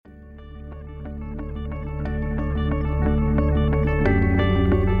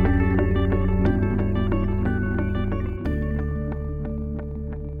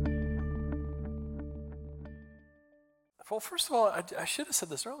first of all, I should have said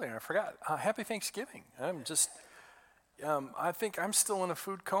this earlier. I forgot. Happy Thanksgiving. I think I'm still in a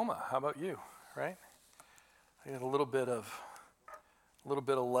food coma. How about you? Right? I had a little bit of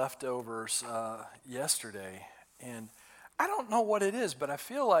leftovers yesterday, and I don't know what it is, but I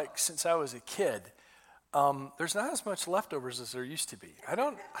feel like since I was a kid, there's not as much leftovers as there used to be. I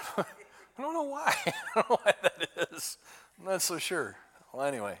don't know why. I don't know why that is. I'm not so sure. Well,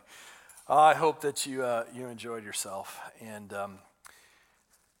 anyway, I hope that you enjoyed yourself, and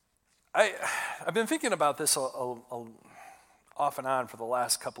I've been thinking about this off and on for the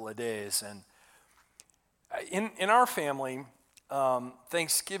last couple of days, and in our family,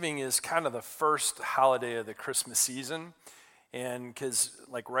 Thanksgiving is kind of the first holiday of the Christmas season, and because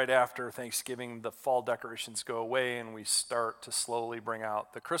like right after Thanksgiving, the fall decorations go away, and we start to slowly bring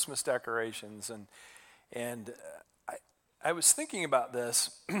out the Christmas decorations, and I was thinking about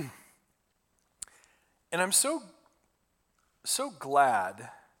this, and I'm so glad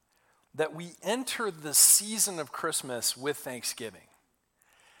that we enter the season of Christmas with Thanksgiving.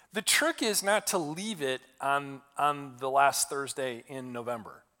 The trick is not to leave it on the last Thursday in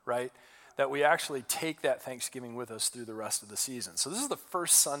November, right? That we actually take that Thanksgiving with us through the rest of the season. So this is the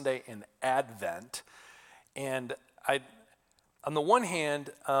first Sunday in Advent, and on the one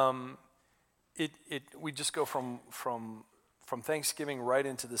hand, we just go from Thanksgiving right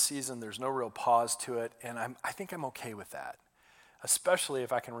into the season. There's no real pause to it, and I think I'm okay with that, especially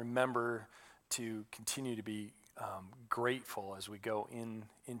if I can remember to continue to be grateful as we go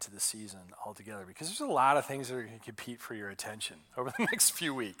into the season altogether, because there's a lot of things that are going to compete for your attention over the next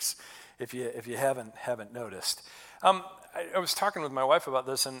few weeks, if you haven't noticed. I was talking with my wife about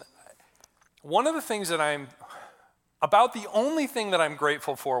this, and one of the things that the only thing that I'm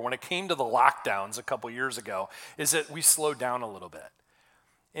grateful for when it came to the lockdowns a couple years ago is that we slowed down a little bit,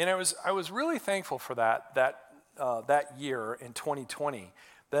 and I was really thankful for that year in 2020,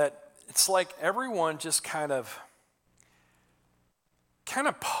 that it's like everyone just kind of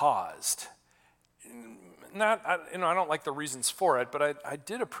paused. I don't like the reasons for it, but I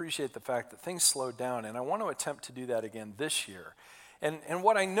did appreciate the fact that things slowed down, and I want to attempt to do that again this year. And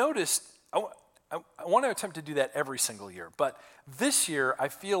what I noticed, I want to attempt to do that every single year, but this year I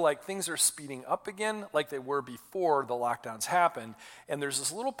feel like things are speeding up again like they were before the lockdowns happened, and there's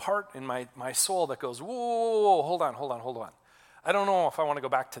this little part in my soul that goes, whoa, hold on. I don't know if I want to go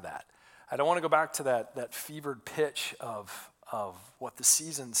back to that. I don't want to go back to that fevered pitch of what the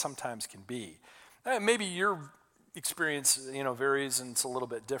season sometimes can be. Maybe your experience, varies and it's a little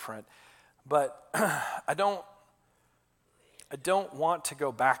bit different, but I don't want to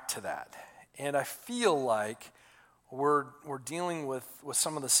go back to that. And I feel like we're dealing with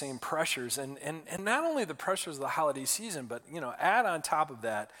some of the same pressures, and not only the pressures of the holiday season, but add on top of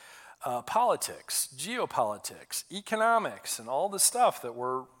that politics, geopolitics, economics, and all the stuff that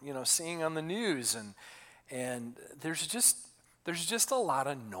we're seeing on the news, and there's just a lot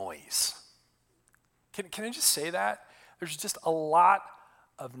of noise. Can I just say that? There's just a lot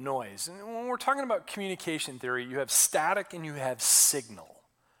of noise. And when we're talking about communication theory, you have static and you have signal.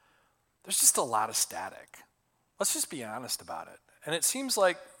 There's just a lot of static. Let's just be honest about it. And it seems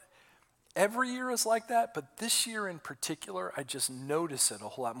like every year is like that, but this year in particular, I just notice it a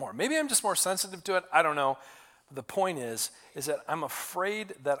whole lot more. Maybe I'm just more sensitive to it. I don't know. The point is that I'm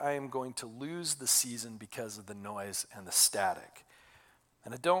afraid that I am going to lose the season because of the noise and the static.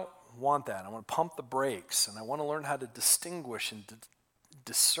 And I don't want that. I want to pump the brakes, and I want to learn how to distinguish and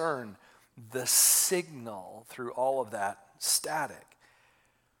discern the signal through all of that static.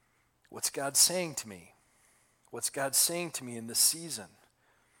 What's God saying to me? What's God saying to me in this season?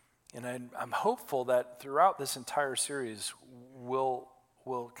 And I'm hopeful that throughout this entire series, we'll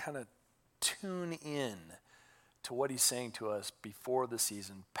kind of tune in to what he's saying to us before the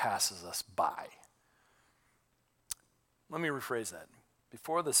season passes us by. Let me rephrase that.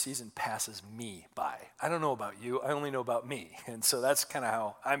 Before the season passes me by. I don't know about you. I only know about me. And so that's kind of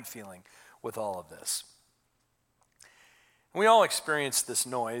how I'm feeling with all of this. We all experience this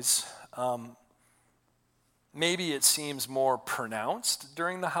noise. Maybe it seems more pronounced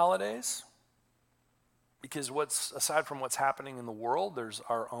during the holidays, because aside from what's happening in the world, there's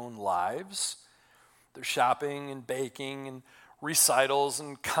our own lives. There's shopping and baking and recitals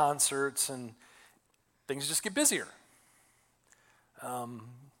and concerts, and things just get busier.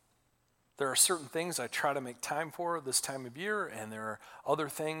 There are certain things I try to make time for this time of year, and there are other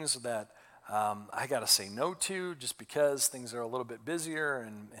things that I got to say no to just because things are a little bit busier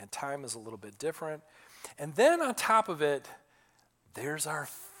and time is a little bit different. And then on top of it, there's our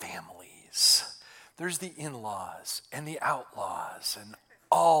families. There's the in-laws and the outlaws and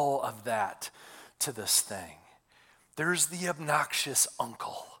all of that to this thing. There's the obnoxious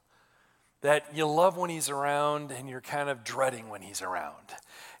uncle that you love when he's around and you're kind of dreading when he's around.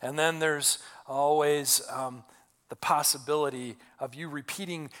 And then there's always the possibility of you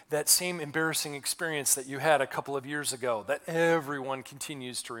repeating that same embarrassing experience that you had a couple of years ago that everyone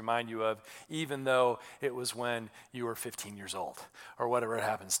continues to remind you of, even though it was when you were 15 years old or whatever it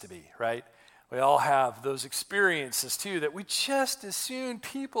happens to be, right? We all have those experiences too that we just as soon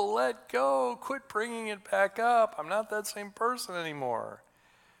people let go, quit bringing it back up. I'm not that same person anymore.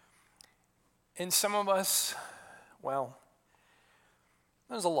 And some of us, well,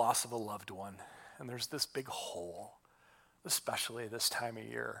 there's a loss of a loved one. And there's this big hole, especially this time of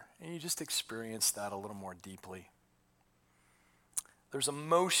year. And you just experience that a little more deeply. There's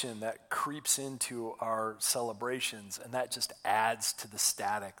emotion that creeps into our celebrations, and that just adds to the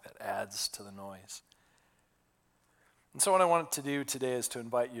static, that adds to the noise. And so what I want to do today is to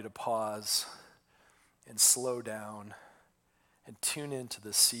invite you to pause and slow down and tune into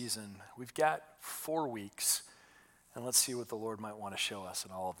this season. We've got 4 weeks, and let's see what the Lord might want to show us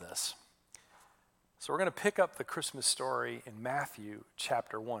in all of this. So we're going to pick up the Christmas story in Matthew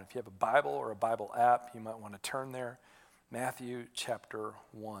chapter 1. If you have a Bible or a Bible app, you might want to turn there. Matthew chapter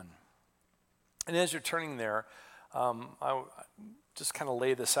 1. And as you're turning there, I just kind of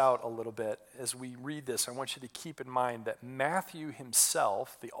lay this out a little bit. As we read this, I want you to keep in mind that Matthew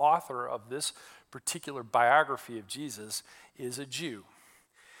himself, the author of this particular biography of Jesus, is a Jew.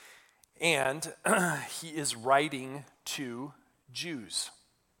 And he is writing to Jews.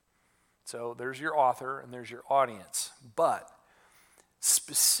 So there's your author and there's your audience. But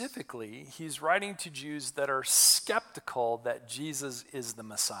specifically, he's writing to Jews that are skeptical that Jesus is the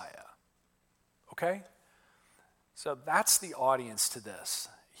Messiah. Okay? So that's the audience to this.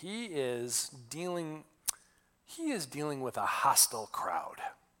 He is dealing with a hostile crowd.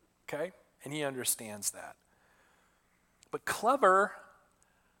 Okay? And he understands that. But clever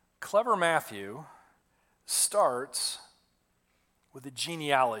Matthew starts with a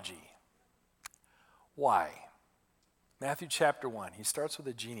genealogy. Why? Matthew chapter 1, he starts with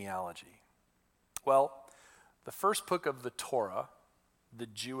a genealogy. Well, the first book of the Torah, the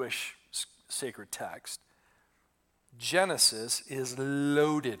Jewish sacred text, Genesis, is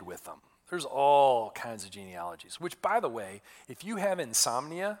loaded with them. There's all kinds of genealogies, which, by the way, if you have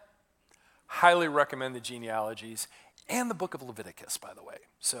insomnia, highly recommend the genealogies and the book of Leviticus, by the way.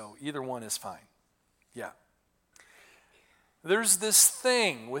 So either one is fine. Yeah. There's this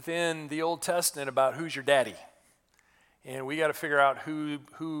thing within the Old Testament about who's your daddy. And we got to figure out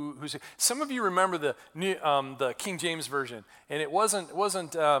who's. Some of you remember the King James Version, and it wasn't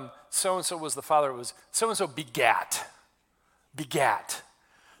so-and-so was the father, it was so-and-so begat. Begat.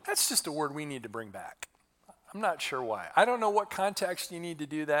 That's just a word we need to bring back. I'm not sure why. I don't know what context you need to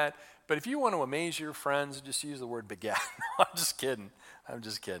do that, but if you want to amaze your friends, just use the word begat. No, I'm just kidding.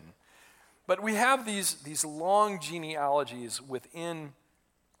 But we have these long genealogies within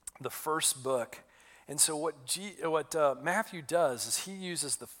the first book. And so what Matthew does is he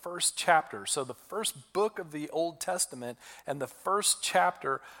uses the first chapter. So the first book of the Old Testament and the first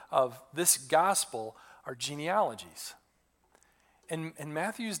chapter of this gospel are genealogies. And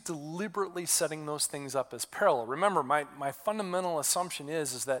Matthew's deliberately setting those things up as parallel. Remember, my fundamental assumption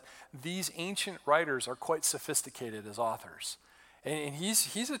is that these ancient writers are quite sophisticated as authors. And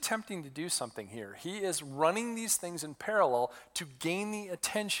he's attempting to do something here. He is running these things in parallel to gain the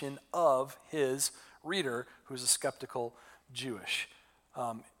attention of his reader, who's a skeptical Jewish,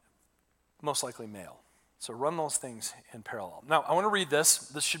 most likely male. So run those things in parallel. Now, I want to read this.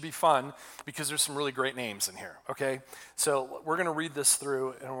 This should be fun because there's some really great names in here, okay? So we're going to read this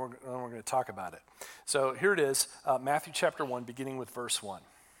through and we're going to talk about it. So here it is, Matthew chapter 1, beginning with verse 1.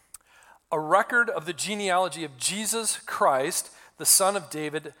 A record of the genealogy of Jesus Christ, the son of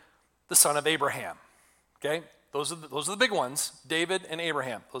David, the son of Abraham. Okay? Those are the big ones. David and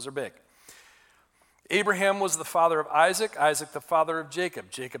Abraham. Those are big. Abraham was the father of Isaac, Isaac the father of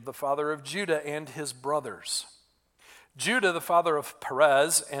Jacob, Jacob the father of Judah and his brothers. Judah the father of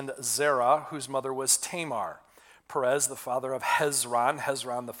Perez and Zerah, whose mother was Tamar. Perez the father of Hezron,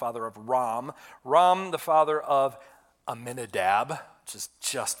 Hezron the father of Ram, Ram the father of Amminadab, which is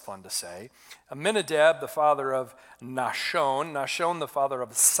just fun to say. Amminadab, the father of Nahshon. Nahshon, the father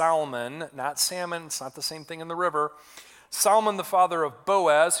of Salmon. Not salmon, it's not the same thing in the river. Salmon, the father of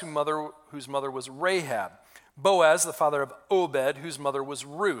Boaz, whose mother was Rahab. Boaz, the father of Obed, whose mother was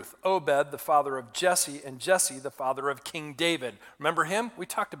Ruth. Obed, the father of Jesse, and Jesse, the father of King David. Remember him? We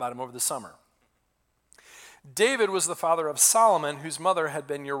talked about him over the summer. David was the father of Solomon, whose mother had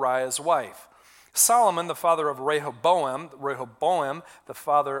been Uriah's wife. Solomon, the father of Rehoboam, the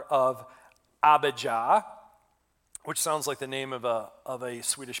father of Abijah. which sounds like the name of a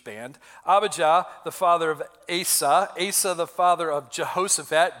Swedish band. Abijah, the father of Asa. Asa, the father of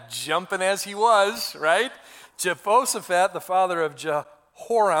Jehoshaphat, jumping as he was, right? Jehoshaphat, the father of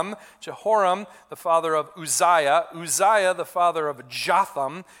Jehoram. Jehoram, the father of Uzziah. Uzziah, the father of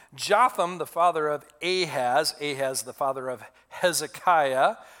Jotham. Jotham, the father of Ahaz. Ahaz, the father of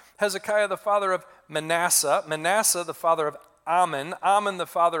Hezekiah. Hezekiah, the father of Manasseh. Manasseh, the father of Ammon. Ammon, the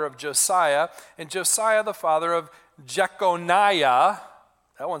father of Josiah. And Josiah, the father of Jeconiah,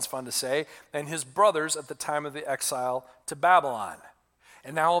 that one's fun to say, and his brothers at the time of the exile to Babylon.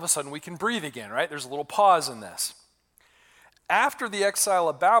 And now all of a sudden we can breathe again, right? There's a little pause in this. After the exile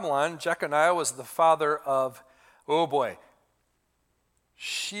of Babylon, Jeconiah was the father of,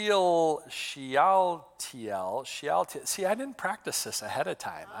 Shealtiel. See, I didn't practice this ahead of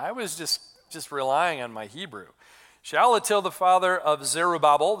time. I was just relying on my Hebrew. Shealtiel, the father of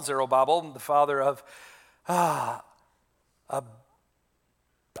Zerubbabel. Zerubbabel, the father of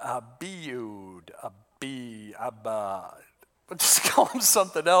Abiud, but just call him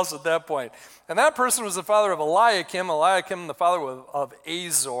something else at that point. And that person was the father of Eliakim, Eliakim the father of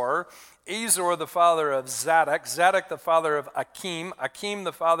Azor, Azor the father of Zadok, Zadok the father of Akim, Akim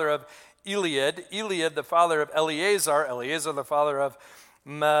the father of Eliad, Eliad the father of Eleazar, Eleazar the father of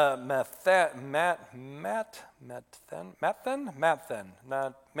Manhattan,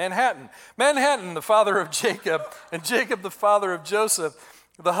 the father of Jacob, and Jacob the father of Joseph,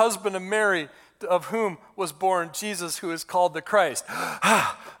 the husband of Mary, of whom was born Jesus, who is called the Christ.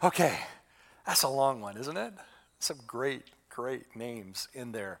 Okay, that's a long one, isn't it? Some great names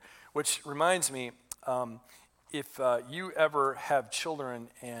in there, which reminds me, if you ever have children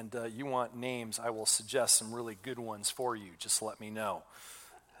and you want names, I will suggest some really good ones for you. Just let me know.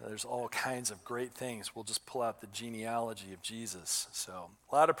 There's all kinds of great things. We'll just pull out the genealogy of Jesus. So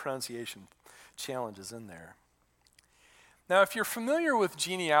a lot of pronunciation challenges in there. Now, if you're familiar with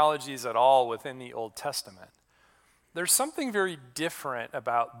genealogies at all within the Old Testament, there's something very different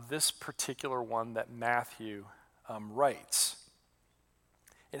about this particular one that Matthew writes.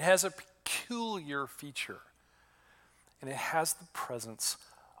 It has a peculiar feature, and it has the presence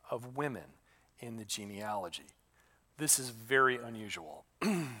of women in the genealogy. This is very unusual.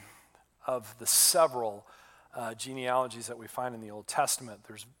 Of the several genealogies that we find in the Old Testament,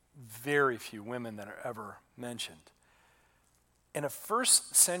 there's very few women that are ever mentioned. And a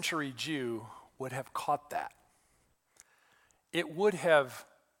first century Jew would have caught that. It would have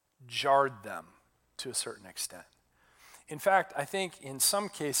jarred them to a certain extent. In fact, I think in some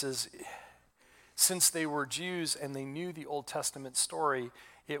cases, since they were Jews and they knew the Old Testament story,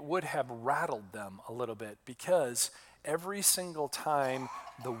 it would have rattled them a little bit, because every single time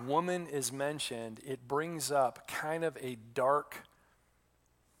the woman is mentioned, it brings up kind of a dark,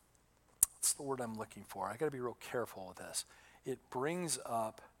 what's the word I'm looking for? I got to be real careful with this. It brings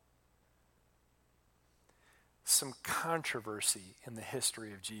up some controversy in the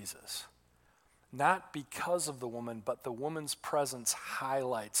history of Jesus. Not because of the woman, but the woman's presence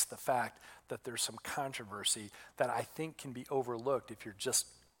highlights the fact that there's some controversy that I think can be overlooked if you're just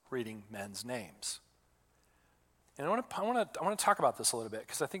reading men's names. And I want to talk about this a little bit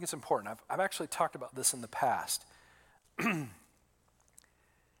because I think it's important. I've actually talked about this in the past. The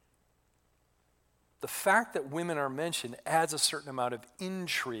fact that women are mentioned adds a certain amount of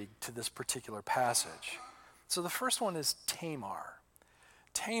intrigue to this particular passage. So the first one is Tamar.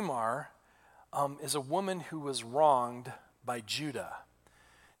 Tamar is a woman who was wronged by Judah.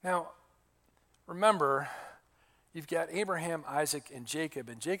 Now, remember, you've got Abraham, Isaac, and Jacob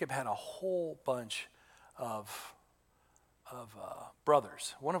had a whole bunch of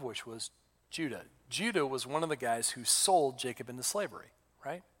brothers, one of which was Judah. Judah was one of the guys who sold Jacob into slavery,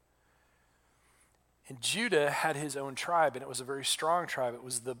 right? And Judah had his own tribe, and it was a very strong tribe. It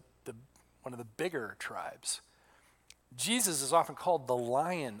was one of the bigger tribes. Jesus is often called the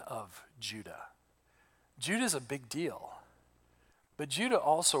Lion of Judah. Judah's a big deal. But Judah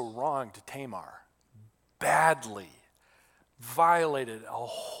also wronged Tamar badly, violated a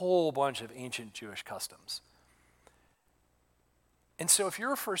whole bunch of ancient Jewish customs. And so if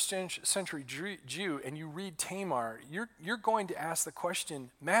you're a first century Jew and you read Tamar, you're going to ask the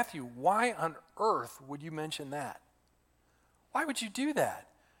question, Matthew, why on earth would you mention that? Why would you do that?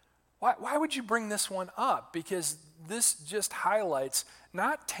 Why would you bring this one up? Because this just highlights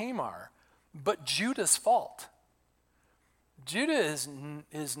not Tamar, but Judah's fault. Judah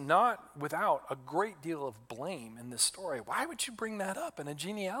is not without a great deal of blame in this story. Why would you bring that up in a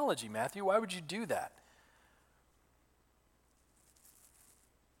genealogy, Matthew? Why would you do that?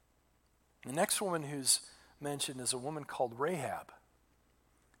 The next woman who's mentioned is a woman called Rahab.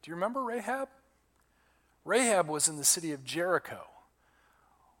 Do you remember Rahab? Rahab was in the city of Jericho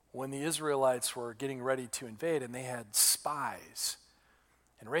when the Israelites were getting ready to invade, and they had spies.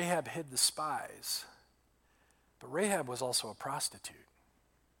 And Rahab hid the spies. But Rahab was also a prostitute.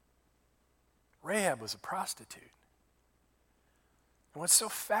 Rahab was a prostitute. And what's so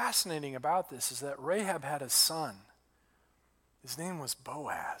fascinating about this is that Rahab had a son. His name was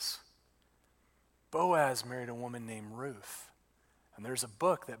Boaz. Boaz married a woman named Ruth. And there's a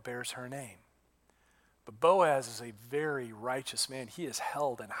book that bears her name. But Boaz is a very righteous man. He is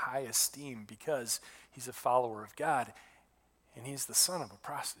held in high esteem because he's a follower of God, and he's the son of a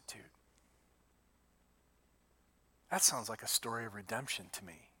prostitute. That sounds like a story of redemption to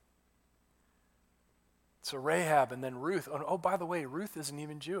me. So Rahab and then Ruth. Oh, by the way, Ruth isn't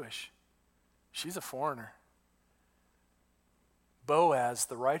even Jewish. She's a foreigner. Boaz,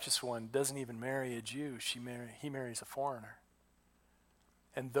 the righteous one, doesn't even marry a Jew. He marries a foreigner.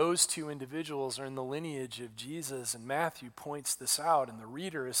 And those two individuals are in the lineage of Jesus, and Matthew points this out, and the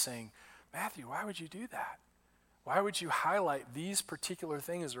reader is saying, Matthew, why would you do that? Why would you highlight these particular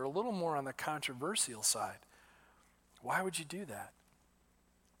things that are a little more on the controversial side? Why would you do that?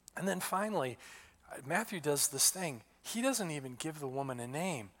 And then finally, Matthew does this thing. He doesn't even give the woman a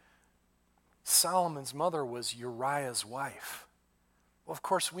name. Solomon's mother was Uriah's wife. Well, of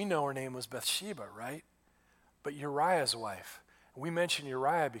course, we know her name was Bathsheba, right? But Uriah's wife. We mention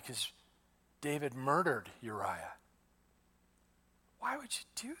Uriah because David murdered Uriah. Why would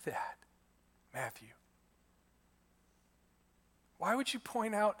you do that, Matthew? Why would you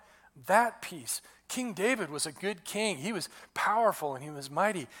point out that piece? King David was a good king. He was powerful and he was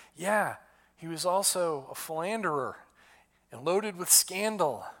mighty. Yeah, he was also a philanderer and loaded with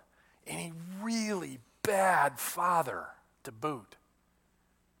scandal and a really bad father to boot.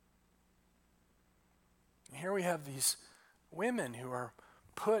 And here we have these women who are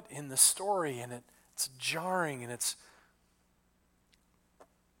put in the story, and it's jarring and it's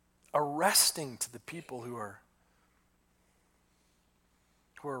arresting to the people who are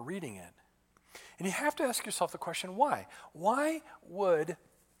reading it. And you have to ask yourself the question, why? Why would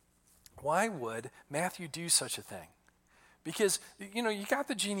Matthew do such a thing? Because, you got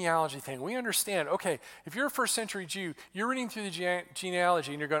the genealogy thing. We understand, okay, if you're a first century Jew, you're reading through the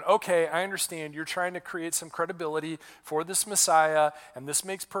genealogy and you're going, okay, I understand. You're trying to create some credibility for this Messiah, and this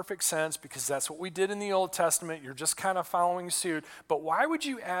makes perfect sense because that's what we did in the Old Testament. You're just kind of following suit. But why would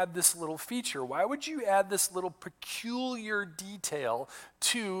you add this little feature? Why would you add this little peculiar detail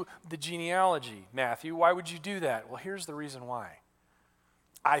to the genealogy, Matthew? Why would you do that? Well, here's the reason why,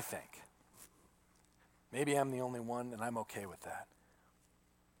 I think. Maybe I'm the only one, and I'm okay with that.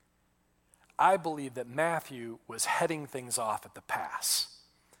 I believe that Matthew was heading things off at the pass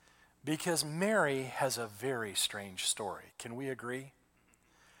because Mary has a very strange story. Can we agree?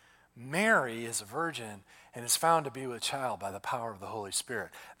 Mary is a virgin and is found to be with child by the power of the Holy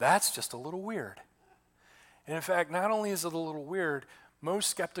Spirit. That's just a little weird. And in fact, not only is it a little weird,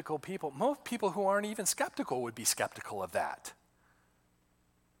 most people who aren't even skeptical would be skeptical of that.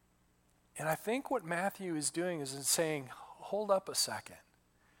 And I think what Matthew is doing is saying, hold up a second.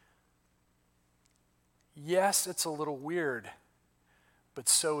 Yes, it's a little weird, but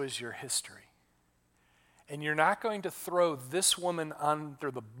so is your history. And you're not going to throw this woman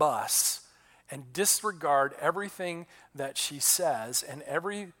under the bus and disregard everything that she says and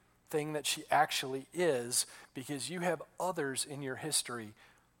everything that she actually is because you have others in your history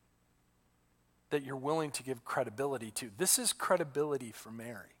that you're willing to give credibility to. This is credibility for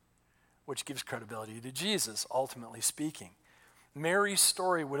Mary, which gives credibility to Jesus, ultimately speaking. Mary's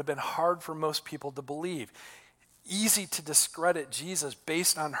story would have been hard for most people to believe. Easy to discredit Jesus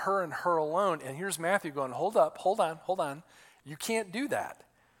based on her and her alone. And here's Matthew going, hold on. You can't do that.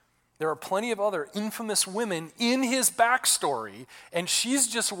 There are plenty of other infamous women in his backstory, and she's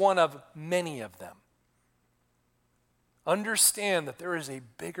just one of many of them. Understand that there is a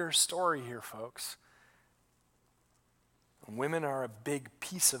bigger story here, folks. Women are a big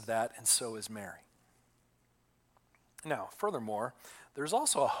piece of that, and so is Mary. Now, furthermore, there's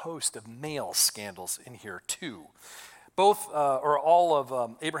also a host of male scandals in here, too. All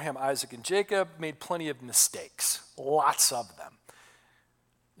of Abraham, Isaac, and Jacob made plenty of mistakes, lots of them.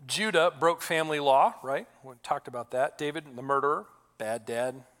 Judah broke family law, right? We talked about that. David, the murderer, bad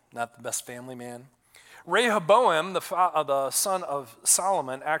dad, not the best family man. Rehoboam, the son of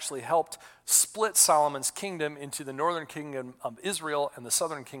Solomon, actually helped split Solomon's kingdom into the northern kingdom of Israel and the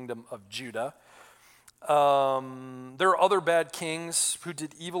southern kingdom of Judah. There are other bad kings who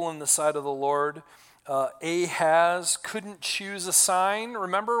did evil in the sight of the Lord. Ahaz couldn't choose a sign.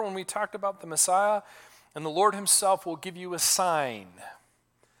 Remember when we talked about the Messiah? And the Lord himself will give you a sign.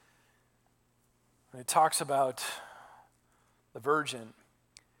 And it talks about the virgin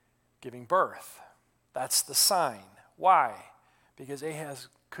giving birth. That's the sign. Why? Because Ahaz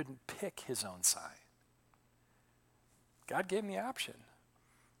couldn't pick his own sign. God gave him the option.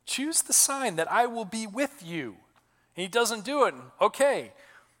 Choose the sign that I will be with you. And he doesn't do it. Okay,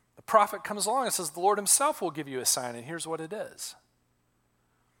 the prophet comes along and says, the Lord himself will give you a sign, and here's what it is.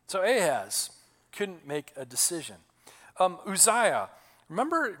 So Ahaz couldn't make a decision. Uzziah,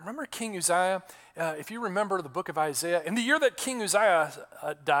 remember King Uzziah? If you remember the book of Isaiah, in the year that King Uzziah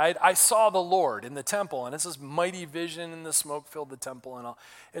died, I saw the Lord in the temple, and it's this mighty vision, and the smoke filled the temple and all.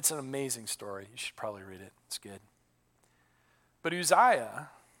 It's an amazing story. You should probably read it. It's good. But Uzziah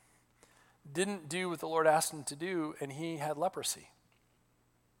didn't do what the Lord asked him to do, and he had leprosy.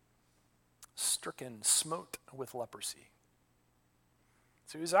 Stricken, smote with leprosy.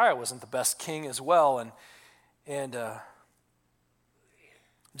 So Uzziah wasn't the best king as well, and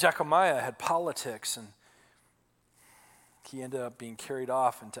Jeconiah had politics, and he ended up being carried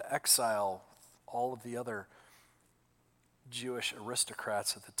off into exile, all of the other Jewish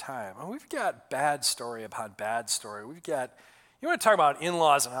aristocrats at the time. And we've got bad story upon bad story. We've got, you want to talk about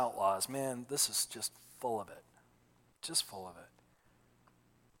in-laws and outlaws, man, this is just full of it. Just full of it.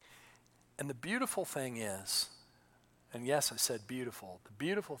 And the beautiful thing is, and yes, I said beautiful, the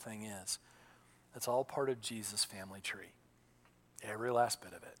beautiful thing is, it's all part of Jesus' family tree. Every last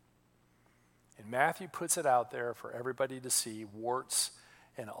bit of it. And Matthew puts it out there for everybody to see, warts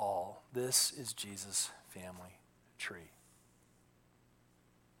and all. This is Jesus' family tree.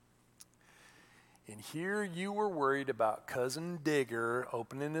 And here you were worried about Cousin Digger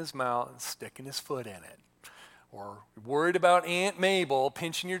opening his mouth and sticking his foot in it. Or worried about Aunt Mabel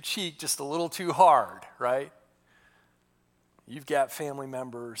pinching your cheek just a little too hard, right? You've got family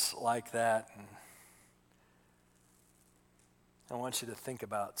members like that. And I want you to think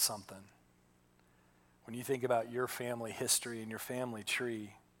about something. When you think about your family history and your family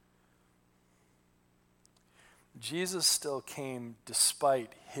tree, Jesus still came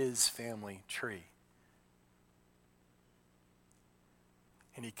despite his family tree.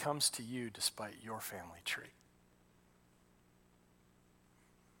 And he comes to you despite your family tree.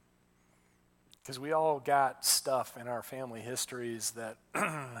 Because we all got stuff in our family histories that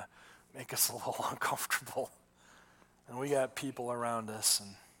make us a little uncomfortable. And we got people around us,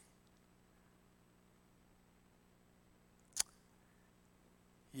 and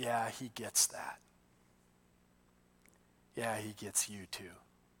yeah, he gets that. Yeah, he gets you too.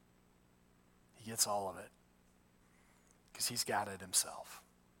 He gets all of it. Because he's got it himself.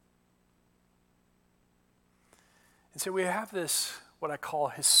 And so we have this, what I call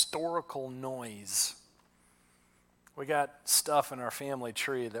historical noise. We got stuff in our family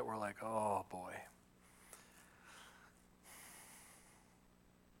tree that we're like, oh boy.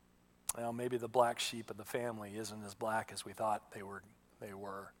 Well, maybe the black sheep of the family isn't as black as we thought they were. They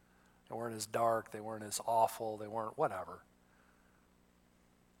weren't as dark. They weren't as awful. They weren't whatever.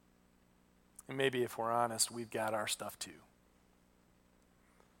 And maybe if we're honest, we've got our stuff too.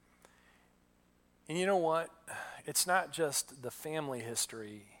 And you know what? It's not just the family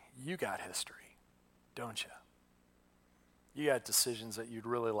history. You got history, don't you? You got decisions that you'd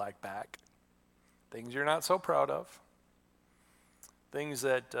really like back. Things you're not so proud of. Things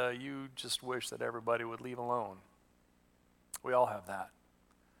that you just wish that everybody would leave alone. We all have that.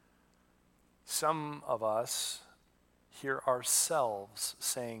 Some of us hear ourselves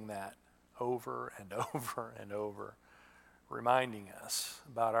saying that over and over and over, reminding us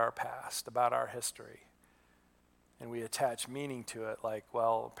about our past, about our history. And we attach meaning to it like,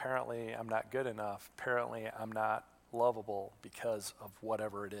 well, apparently I'm not good enough. Apparently I'm not lovable because of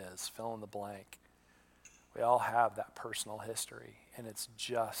whatever it is. Fill in the blank. We all have that personal history, and it's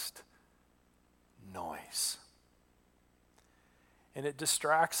just noise. And it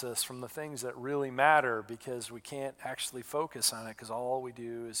distracts us from the things that really matter because we can't actually focus on it because all we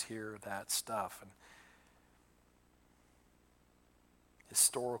do is hear that stuff. And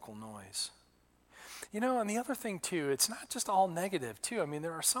historical noise. You know, and the other thing too, it's not just all negative too. I mean,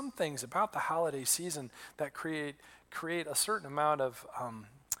 there are some things about the holiday season that create a certain amount of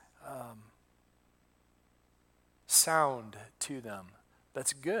sound to them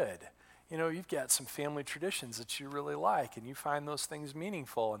that's good. You know, you've got some family traditions that you really like, and you find those things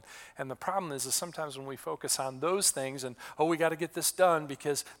meaningful. And the problem is sometimes when we focus on those things and, oh, we got to get this done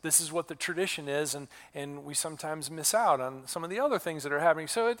because this is what the tradition is, and we sometimes miss out on some of the other things that are happening.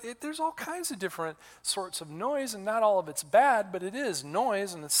 So there's all kinds of different sorts of noise, and not all of it's bad, but it is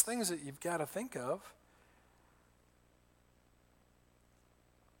noise, and it's things that you've got to think of.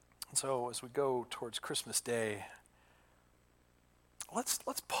 And so as we go towards Christmas Day, let's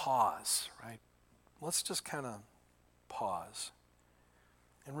pause, right? let's just kind of pause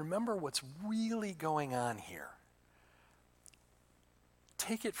and remember what's really going on here.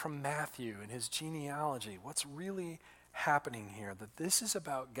 Take it from Matthew and his genealogy. What's really happening here? That this is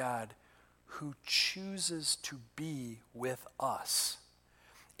about God who chooses to be with us.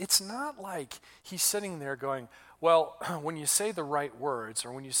 It's not like he's sitting there going, well, when you say the right words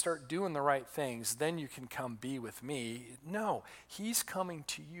or when you start doing the right things, then you can come be with me. No, he's coming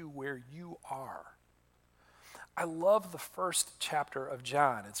to you where you are. I love the first chapter of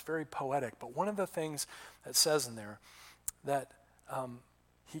John. It's very poetic, but one of the things that says in there that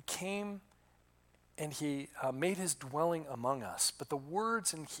he came and he made his dwelling among us. But the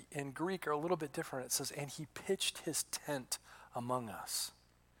words in Greek are a little bit different. It says, and he pitched his tent among us.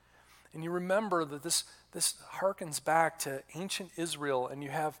 And you remember that this harkens back to ancient Israel, and you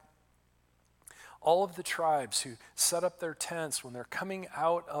have all of the tribes who set up their tents when they're coming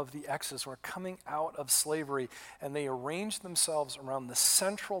out of the Exodus, when they're coming out of slavery, and they arranged themselves around the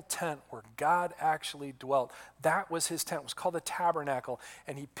central tent where God actually dwelt. That was his tent. It was called the tabernacle,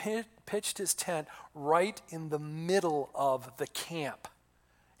 and he pitched his tent right in the middle of the camp,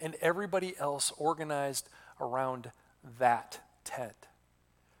 and everybody else organized around that tent.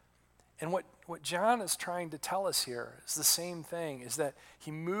 And what John is trying to tell us here is the same thing, is that he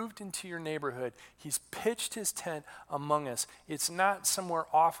moved into your neighborhood. He's pitched his tent among us. It's not somewhere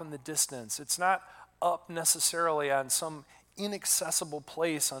off in the distance. It's not up necessarily on some inaccessible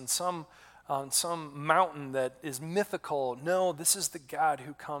place, on some mountain that is mythical. No, this is the God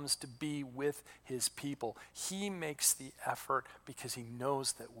who comes to be with his people. He makes the effort because he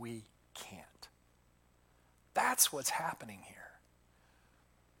knows that we can't. That's what's happening here.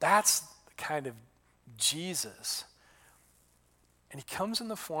 That's the kind of Jesus. And he comes in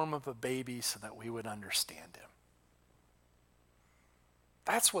the form of a baby so that we would understand him.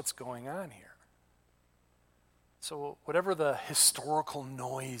 That's what's going on here. So whatever the historical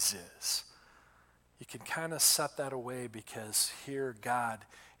noise is, you can kind of set that away because here God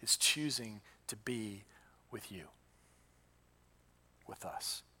is choosing to be with you, with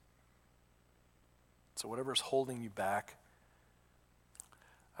us. So whatever's holding you back,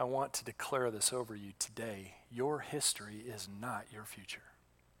 I want to declare this over you today. Your history is not your future.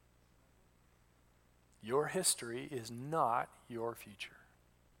 Your history is not your future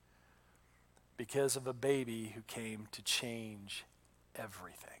because of a baby who came to change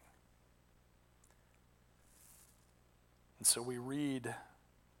everything. And so we read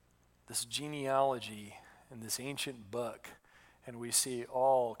this genealogy in this ancient book, and we see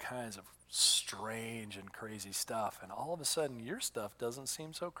all kinds of strange and crazy stuff. And all of a sudden, your stuff doesn't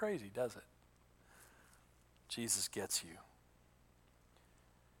seem so crazy, does it? Jesus gets you.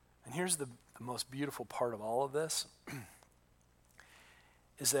 And here's the most beautiful part of all of this,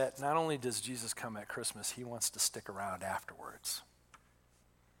 is that not only does Jesus come at Christmas, he wants to stick around afterwards.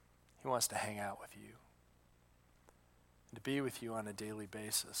 He wants to hang out with you, and to be with you on a daily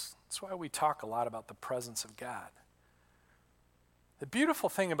basis. That's why we talk a lot about the presence of God. The beautiful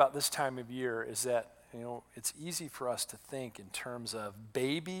thing about this time of year is that, it's easy for us to think in terms of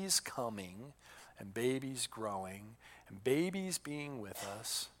babies coming and babies growing and babies being with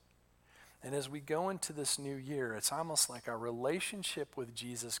us. And as we go into this new year, it's almost like our relationship with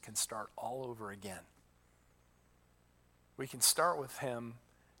Jesus can start all over again. We can start with him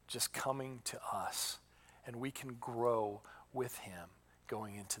just coming to us, and we can grow with him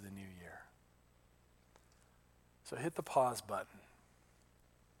going into the new year. So hit the pause button.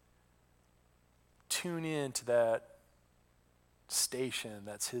 Tune in to that station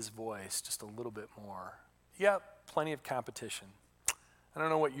that's his voice just a little bit more. You got plenty of competition. I don't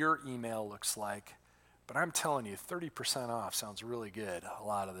know what your email looks like, but I'm telling you, 30% off sounds really good a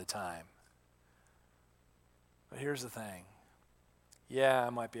lot of the time. But here's the thing. Yeah, I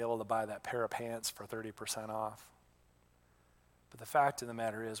might be able to buy that pair of pants for 30% off. But the fact of the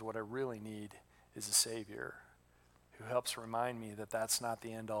matter is, what I really need is a Savior who helps remind me that that's not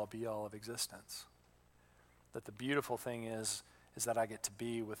the end-all, be-all of existence. That the beautiful thing is that I get to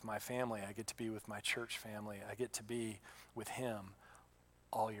be with my family. I get to be with my church family. I get to be with him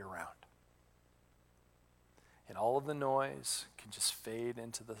all year round. And all of the noise can just fade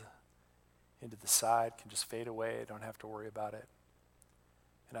into the side, can just fade away. I don't have to worry about it.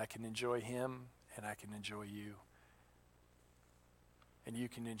 And I can enjoy him, and I can enjoy you. And you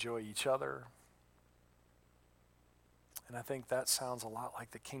can enjoy each other. And I think that sounds a lot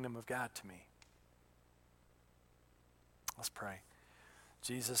like the kingdom of God to me. Let's pray.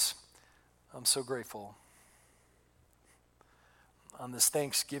 Jesus, I'm so grateful on this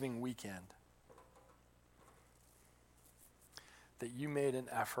Thanksgiving weekend that you made an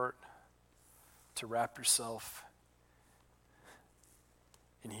effort to wrap yourself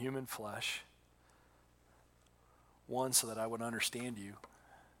in human flesh. One, so that I would understand you,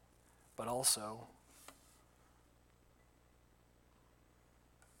 but also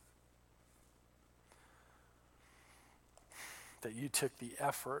that you took the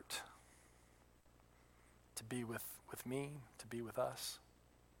effort to be with me, to be with us,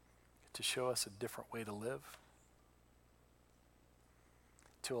 to show us a different way to live,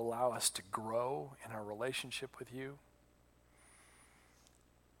 to allow us to grow in our relationship with you.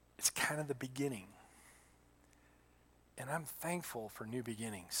 It's kind of the beginning. And I'm thankful for new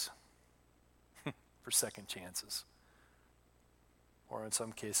beginnings, for second chances, or in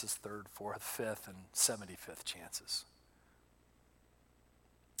some cases, third, fourth, fifth, and 75th chances.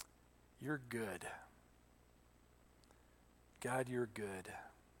 You're good. God, you're good.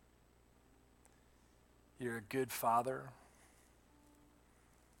 You're a good Father.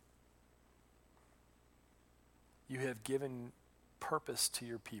 You have given purpose to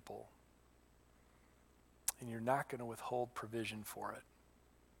your people, and you're not going to withhold provision for it.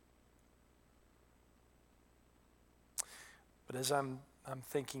 But as I'm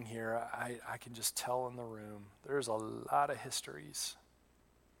thinking here, I can just tell in the room, there's a lot of histories.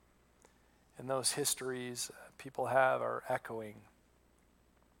 And those histories people have are echoing.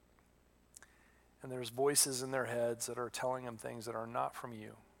 And there's voices in their heads that are telling them things that are not from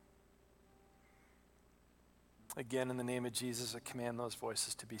you. Again, in the name of Jesus, I command those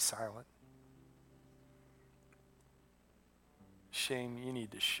voices to be silent. Shame, you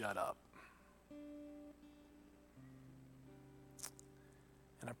need to shut up.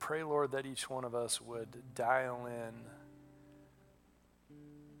 And I pray, Lord, that each one of us would dial in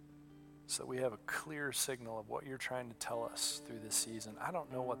so that we have a clear signal of what you're trying to tell us through this season. I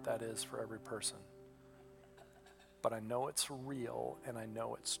don't know what that is for every person, but I know it's real and I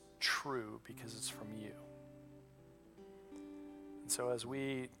know it's true because it's from you. And so as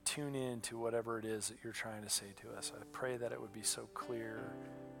we tune in to whatever it is that you're trying to say to us, I pray that it would be so clear,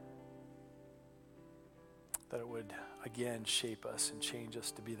 that it would, again, shape us and change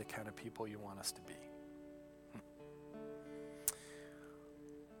us to be the kind of people you want us to be.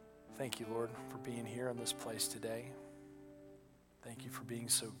 Thank you, Lord, for being here in this place today. Thank you for being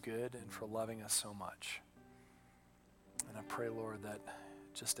so good and for loving us so much. And I pray, Lord, that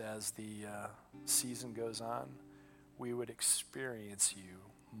just as the season goes on, we would experience you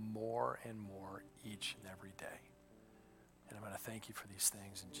more and more each and every day. And I'm going to thank you for these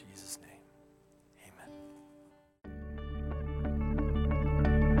things in Jesus' name. Amen.